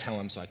right, I'll tell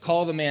him. So I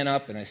call the man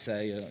up and I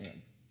say,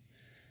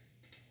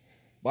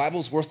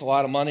 Bible's worth a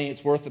lot of money.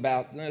 It's worth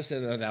about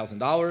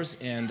 $1,000.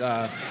 And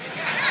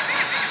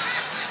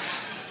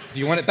do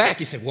you want it back?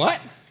 He said, what?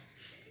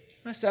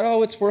 I said,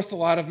 oh, it's worth a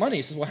lot of money.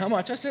 He says, well, how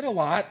much? I said, a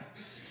lot.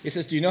 He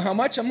says, do you know how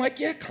much? I'm like,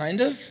 yeah, kind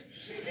of.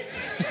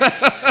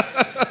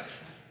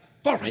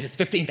 All right, it's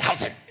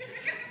 $15,000.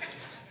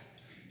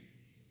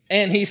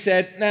 And he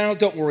said, no,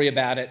 don't worry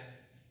about it.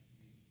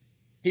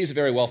 He's a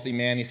very wealthy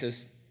man. He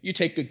says, you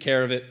take good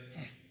care of it.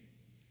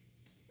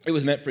 It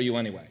was meant for you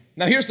anyway.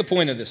 Now, here's the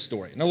point of this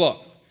story. Now,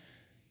 look.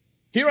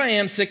 Here I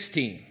am,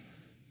 16.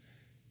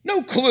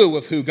 No clue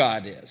of who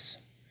God is.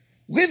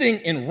 Living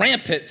in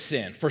rampant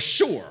sin, for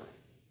sure.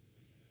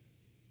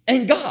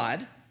 And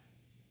God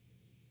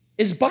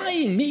is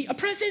buying me a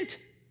present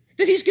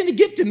that he's going to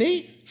give to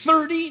me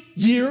 30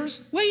 years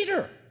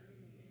later.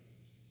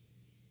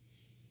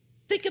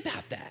 Think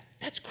about that.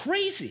 That's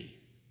crazy.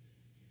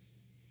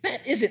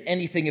 That isn't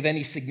anything of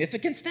any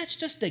significance. That's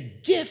just a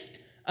gift,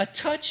 a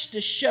touch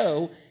to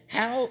show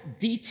how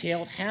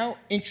detailed, how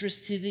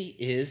interested he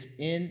is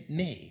in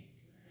me.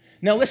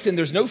 Now listen,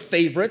 there's no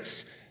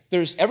favorites.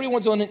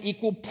 Everyone's on an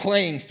equal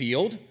playing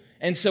field.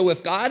 And so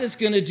if God is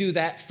going to do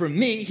that for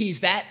me, he's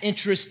that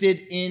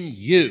interested in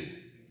you.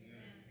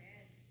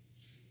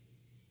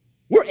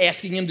 We're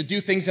asking him to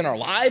do things in our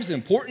lives,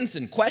 importance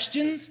and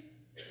questions.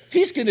 If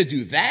he's going to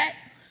do that,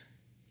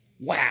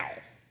 wow.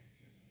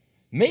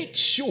 Make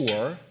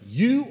sure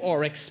you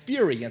are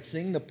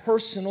experiencing the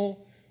personal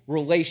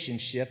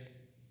relationship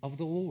of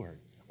the Lord,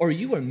 or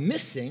you are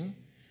missing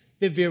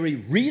the very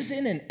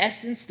reason and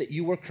essence that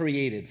you were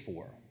created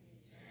for.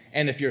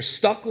 And if you're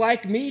stuck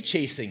like me,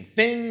 chasing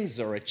things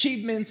or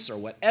achievements or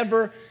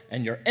whatever,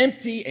 and you're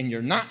empty and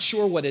you're not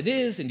sure what it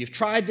is, and you've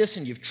tried this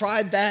and you've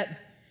tried that,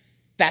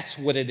 that's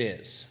what it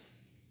is.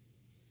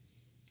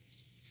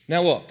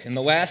 Now look, in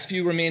the last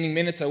few remaining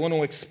minutes, I want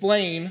to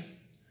explain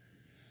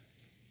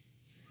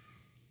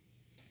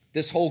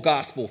this whole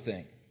gospel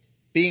thing,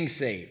 being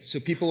saved, so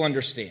people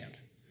understand.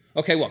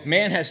 Okay, look,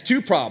 man has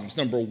two problems.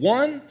 Number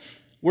one,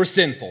 we're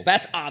sinful.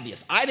 That's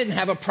obvious. I didn't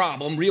have a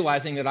problem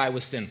realizing that I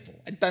was sinful.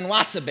 I'd done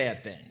lots of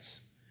bad things.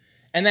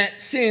 And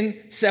that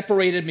sin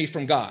separated me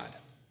from God.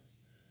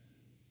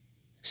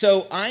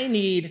 So I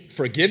need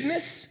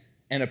forgiveness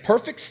and a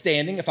perfect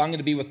standing if I'm going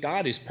to be with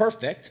God who's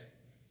perfect.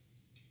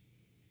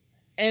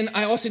 And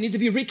I also need to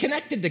be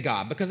reconnected to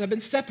God because I've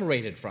been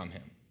separated from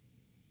him.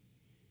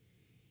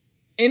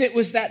 And it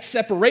was that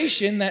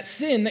separation, that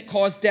sin, that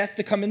caused death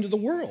to come into the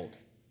world.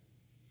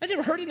 I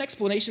never heard an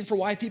explanation for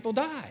why people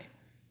die,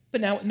 but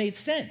now it made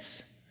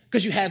sense.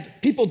 Because you have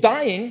people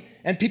dying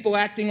and people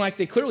acting like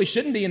they clearly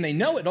shouldn't be and they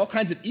know it, all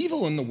kinds of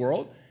evil in the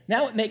world.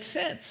 Now it makes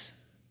sense.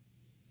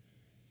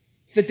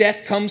 The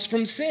death comes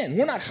from sin.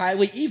 We're not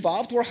highly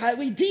evolved, we're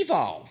highly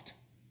devolved.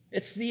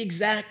 It's the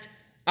exact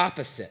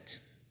opposite.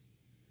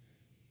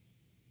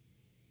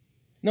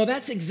 No,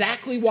 that's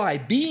exactly why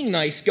being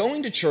nice,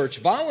 going to church,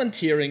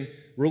 volunteering,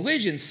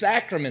 religion,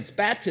 sacraments,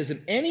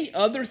 baptism, any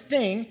other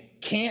thing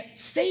can't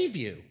save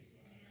you.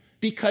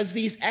 Because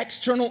these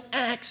external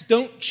acts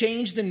don't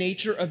change the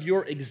nature of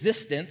your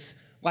existence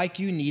like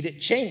you need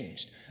it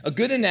changed. A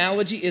good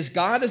analogy is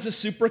God is a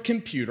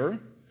supercomputer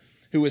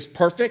who is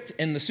perfect,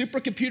 and the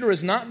supercomputer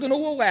is not going to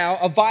allow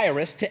a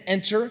virus to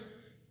enter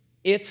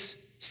its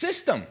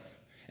system.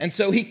 And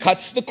so he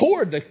cuts the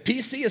cord. The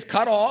PC is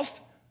cut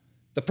off.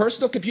 The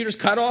personal computer is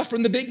cut off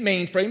from the big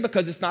mainframe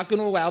because it's not going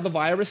to allow the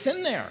virus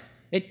in there.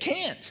 It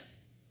can't.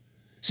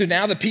 So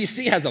now the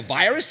PC has a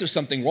virus, there's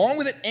something wrong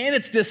with it, and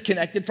it's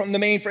disconnected from the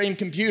mainframe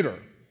computer.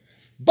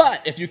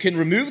 But if you can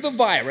remove the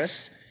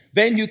virus,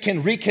 then you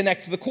can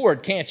reconnect the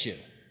cord, can't you?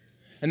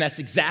 And that's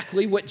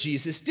exactly what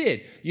Jesus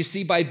did. You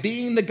see, by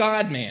being the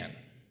God-man,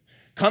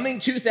 coming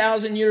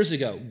 2,000 years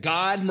ago,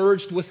 God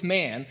merged with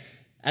man.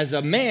 As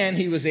a man,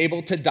 he was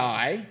able to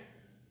die.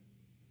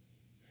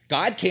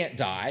 God can't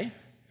die.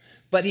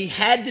 But he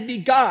had to be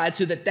God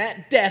so that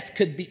that death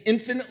could be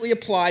infinitely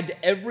applied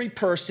to every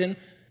person,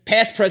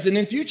 past, present,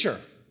 and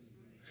future.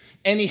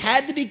 And he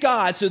had to be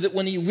God so that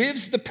when he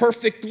lives the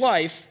perfect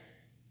life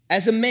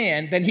as a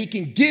man, then he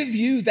can give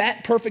you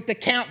that perfect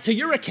account to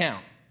your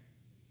account.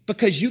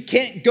 Because you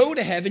can't go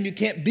to heaven, you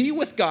can't be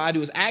with God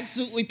who is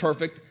absolutely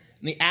perfect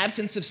in the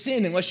absence of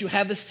sin unless you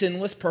have a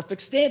sinless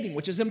perfect standing,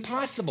 which is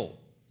impossible.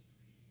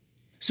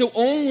 So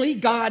only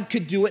God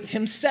could do it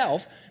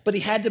himself, but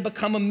he had to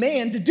become a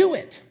man to do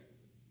it.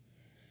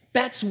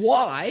 That's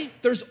why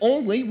there's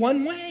only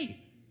one way.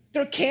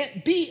 There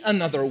can't be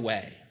another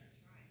way.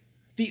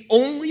 The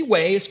only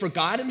way is for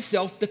God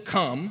himself to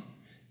come,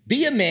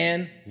 be a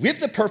man, live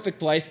the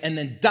perfect life, and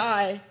then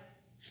die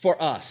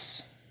for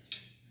us.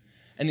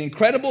 And the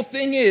incredible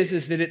thing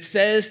is that it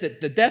says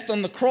that the death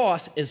on the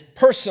cross is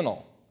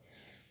personal.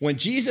 When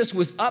Jesus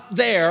was up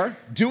there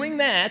doing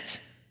that,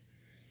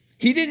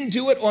 he didn't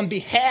do it on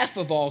behalf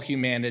of all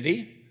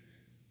humanity,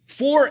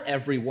 for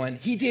everyone.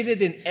 He did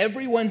it in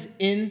everyone's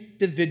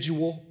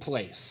individual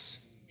place.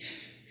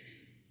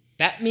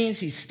 That means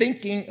he's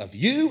thinking of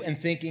you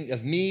and thinking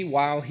of me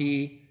while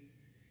he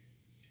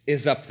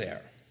is up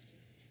there.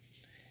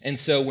 And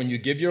so when you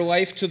give your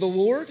life to the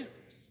Lord,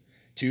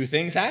 two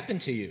things happen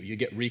to you. You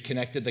get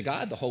reconnected to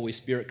God. The Holy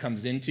Spirit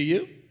comes into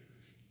you.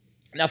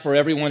 Now, for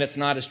everyone, it's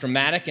not as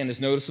dramatic and as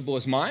noticeable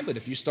as mine, but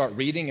if you start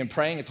reading and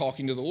praying and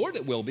talking to the Lord,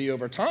 it will be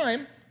over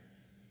time.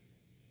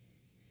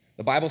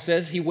 The Bible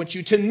says he wants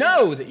you to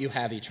know that you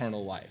have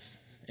eternal life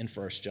in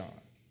 1 John.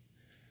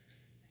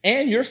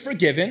 And you're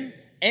forgiven,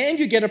 and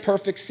you get a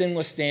perfect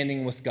sinless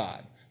standing with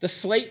God. The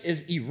slate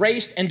is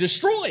erased and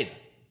destroyed.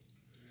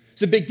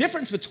 There's a big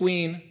difference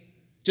between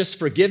just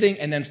forgiving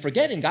and then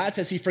forgetting. God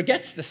says he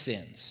forgets the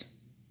sins.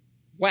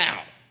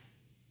 Wow.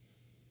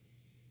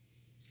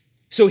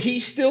 So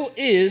he still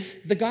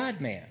is the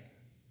God-man.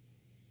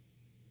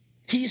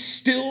 He's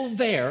still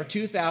there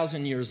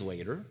 2,000 years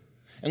later.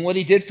 And what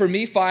he did for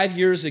me 15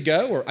 years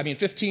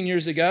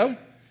ago,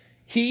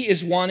 he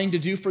is wanting to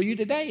do for you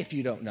today if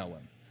you don't know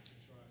him.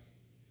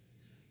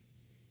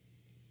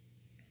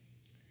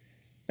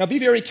 Now be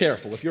very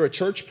careful. If you're a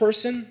church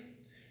person,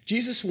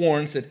 Jesus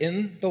warns that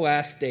in the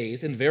last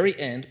days, in the very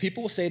end,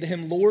 people will say to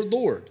him, Lord,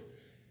 Lord,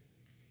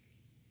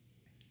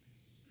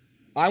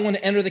 I want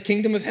to enter the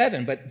kingdom of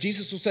heaven. But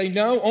Jesus will say,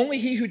 no, only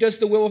he who does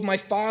the will of my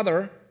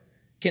Father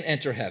can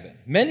enter heaven.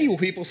 Many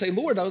people say,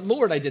 Lord,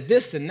 Lord, I did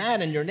this and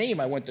that in your name.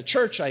 I went to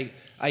church,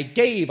 I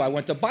gave, I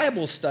went to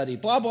Bible study,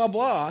 blah, blah,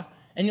 blah.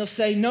 And you'll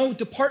say, no,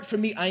 depart from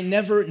me, I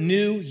never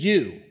knew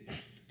you.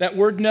 That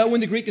word know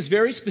in the Greek is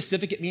very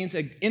specific. It means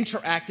an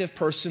interactive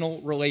personal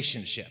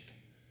relationship.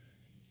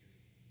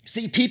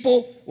 See,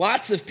 people,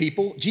 lots of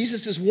people,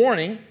 Jesus is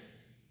warning,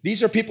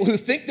 these are people who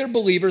think they're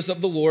believers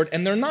of the Lord,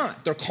 and they're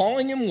not. They're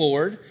calling him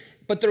Lord,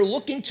 but they're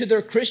looking to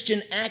their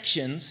Christian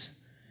actions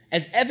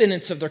as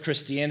evidence of their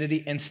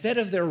Christianity instead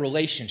of their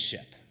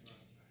relationship.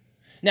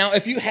 Now,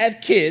 if you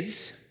have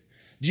kids,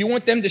 do you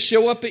want them to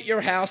show up at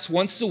your house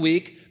once a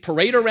week,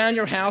 parade around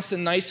your house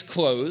in nice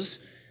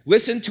clothes,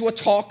 listen to a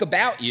talk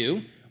about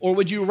you, or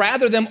would you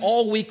rather them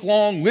all week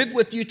long live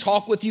with you,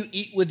 talk with you,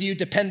 eat with you,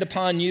 depend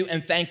upon you,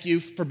 and thank you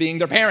for being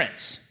their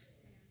parents?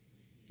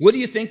 What do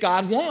you think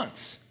God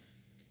wants?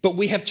 But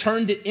we have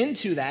turned it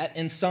into that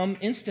in some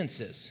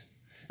instances.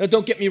 Now,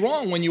 don't get me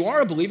wrong. When you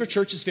are a believer,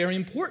 church is very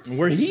important.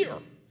 We're here.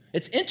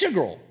 It's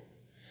integral.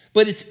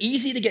 But it's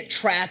easy to get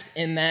trapped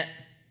in that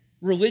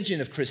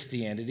religion of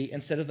Christianity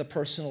instead of the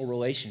personal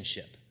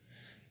relationship.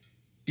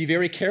 Be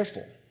very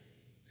careful.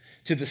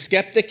 To the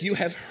skeptic, you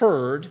have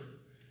heard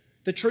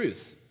the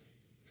truth.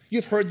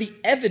 You've heard the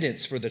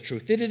evidence for the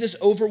truth, that it is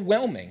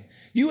overwhelming.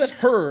 You have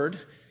heard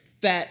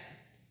that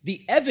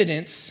the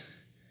evidence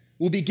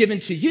will be given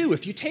to you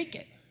if you take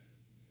it.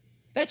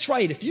 That's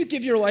right. If you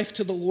give your life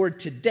to the Lord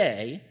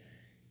today,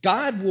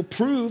 God will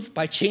prove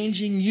by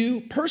changing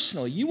you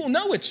personally. You will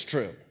know it's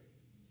true.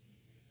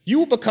 You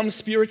will become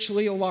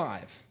spiritually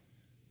alive.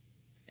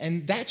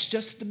 And that's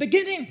just the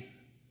beginning.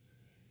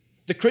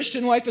 The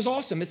Christian life is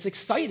awesome. It's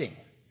exciting.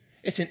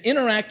 It's an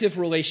interactive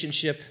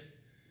relationship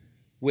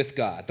with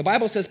God. The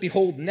Bible says,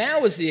 behold,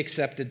 now is the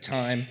accepted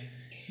time.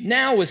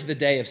 Now is the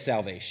day of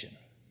salvation.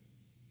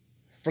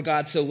 For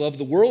God so loved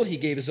the world, he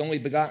gave his only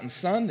begotten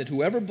Son, that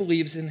whoever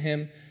believes in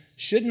him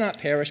should not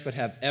perish, but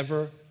have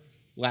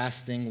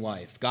everlasting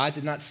life. God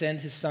did not send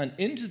his Son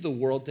into the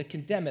world to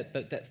condemn it,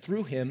 but that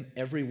through him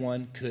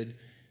everyone could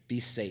be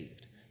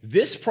saved.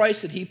 This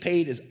price that he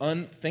paid is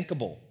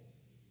unthinkable.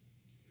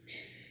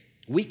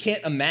 We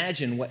can't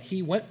imagine what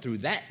he went through.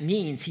 That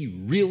means he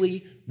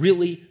really,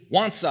 really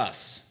wants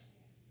us.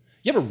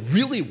 You ever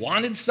really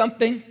wanted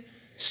something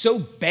so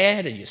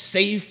bad and you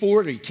save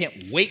for it or you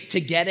can't wait to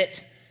get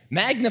it?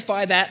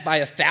 Magnify that by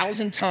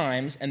 1,000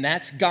 times, and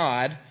that's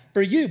God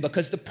for you,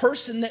 because the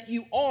person that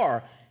you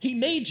are, he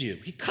made you.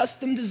 He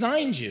custom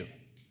designed you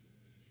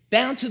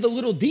down to the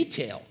little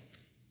detail.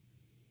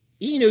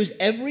 He knows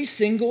every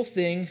single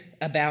thing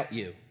about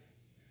you.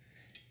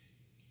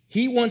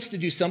 He wants to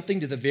do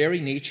something to the very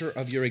nature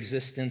of your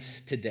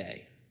existence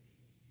today.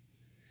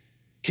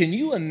 Can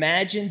you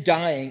imagine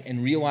dying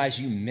and realize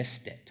you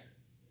missed it?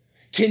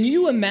 Can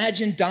you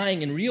imagine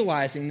dying and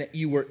realizing that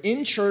you were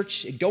in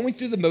church, going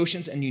through the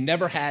motions, and you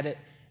never had it,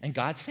 and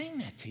God saying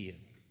that to you?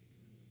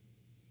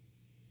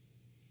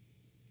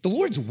 The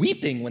Lord's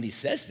weeping when he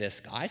says this,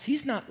 guys.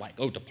 He's not like,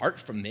 oh,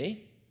 depart from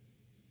me.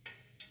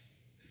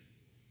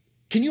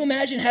 Can you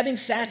imagine having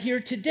sat here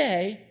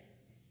today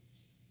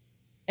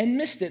and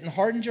missed it and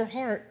hardened your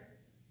heart,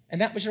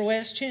 and that was your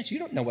last chance? You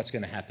don't know what's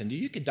going to happen to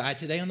you. You could die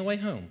today on the way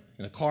home.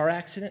 In a car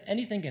accident,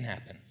 anything can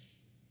happen.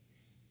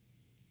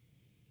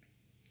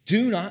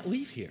 Do not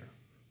leave here.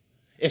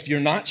 If you're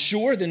not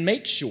sure, then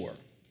make sure.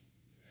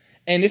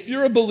 And if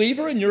you're a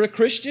believer and you're a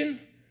Christian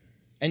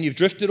and you've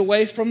drifted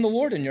away from the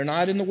Lord and you're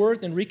not in the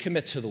Word, then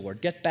recommit to the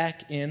Lord. Get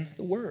back in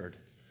the Word.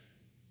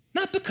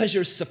 Not because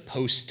you're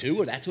supposed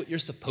to, or that's what you're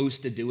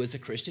supposed to do as a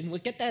Christian.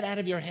 Well, get that out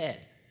of your head.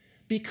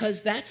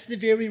 Because that's the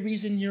very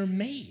reason you're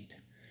made.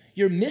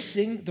 You're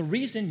missing the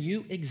reason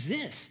you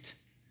exist.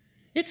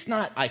 It's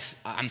not,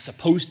 I'm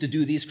supposed to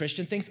do these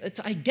Christian things. It's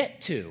I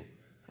get to.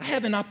 I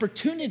have an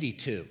opportunity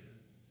to.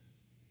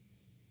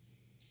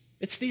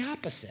 It's the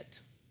opposite.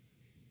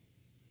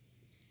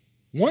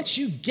 Once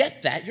you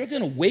get that, you're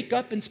going to wake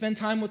up and spend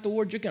time with the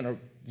Lord. You're going to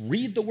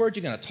read the Word.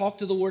 You're going to talk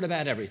to the Lord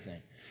about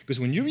everything. Because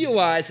when you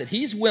realize that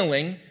he's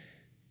willing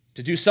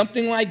to do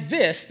something like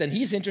this, then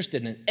he's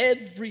interested in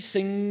every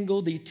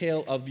single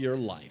detail of your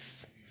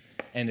life.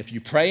 And if you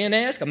pray and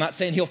ask, I'm not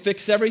saying he'll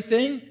fix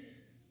everything,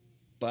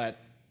 but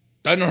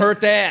doesn't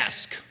hurt to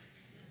ask.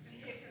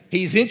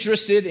 He's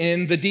interested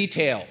in the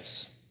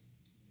details.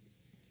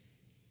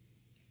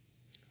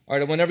 All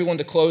right, I want everyone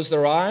to close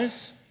their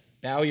eyes,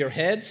 bow your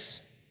heads.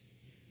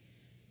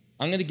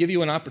 I'm going to give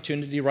you an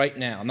opportunity right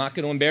now. I'm not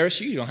going to embarrass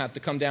you. You don't have to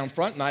come down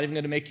front. I'm not even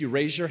going to make you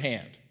raise your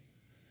hand.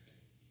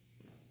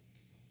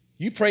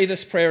 You pray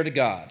this prayer to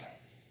God.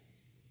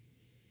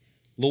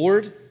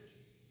 Lord,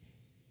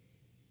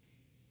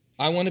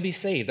 I want to be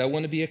saved. I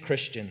want to be a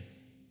Christian.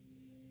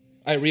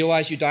 I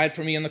realize you died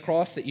for me on the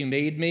cross, that you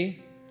made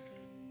me.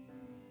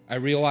 I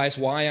realize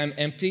why I'm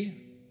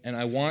empty, and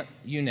I want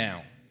you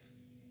now.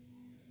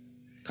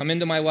 Come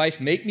into my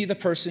life. Make me the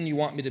person you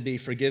want me to be.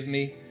 Forgive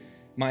me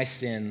my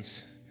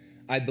sins.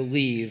 I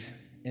believe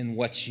in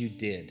what you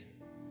did.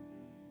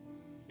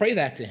 Pray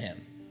that to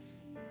him.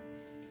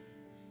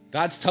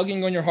 God's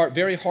tugging on your heart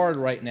very hard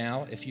right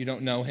now if you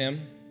don't know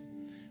him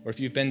or if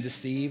you've been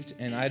deceived,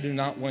 and I do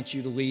not want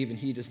you to leave, and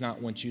he does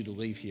not want you to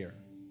leave here.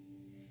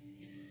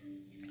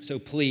 So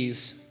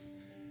please,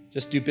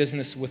 just do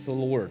business with the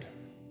Lord.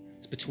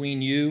 It's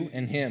between you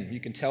and him. You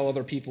can tell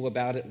other people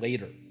about it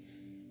later.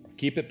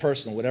 Keep it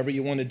personal. Whatever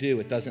you want to do,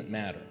 it doesn't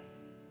matter.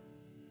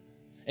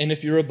 And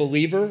if you're a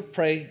believer,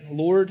 pray,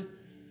 Lord,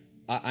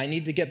 I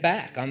need to get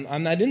back.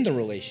 I'm not in the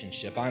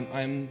relationship.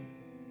 I'm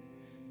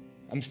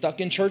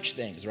stuck in church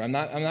things, or I'm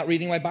not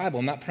reading my Bible.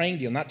 I'm not praying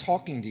to you. I'm not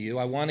talking to you.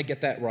 I want to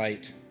get that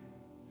right.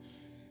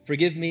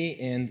 Forgive me,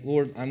 and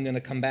Lord, I'm going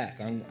to come back.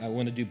 I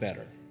want to do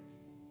better.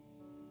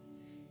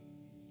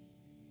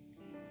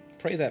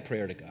 Pray that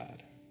prayer to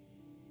God.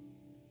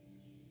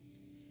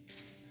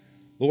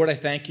 Lord, I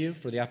thank you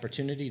for the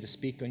opportunity to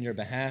speak on your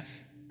behalf.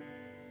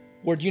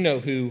 Lord, you know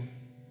who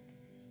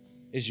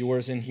is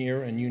yours in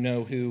here, and you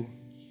know who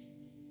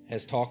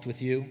has talked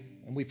with you.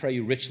 And we pray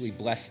you richly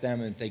bless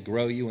them, and they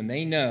grow you, and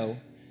they know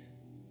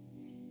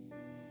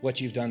what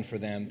you've done for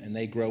them, and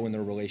they grow in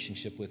their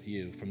relationship with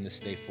you from this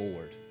day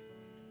forward.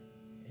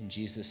 In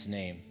Jesus'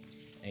 name,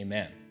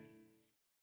 amen.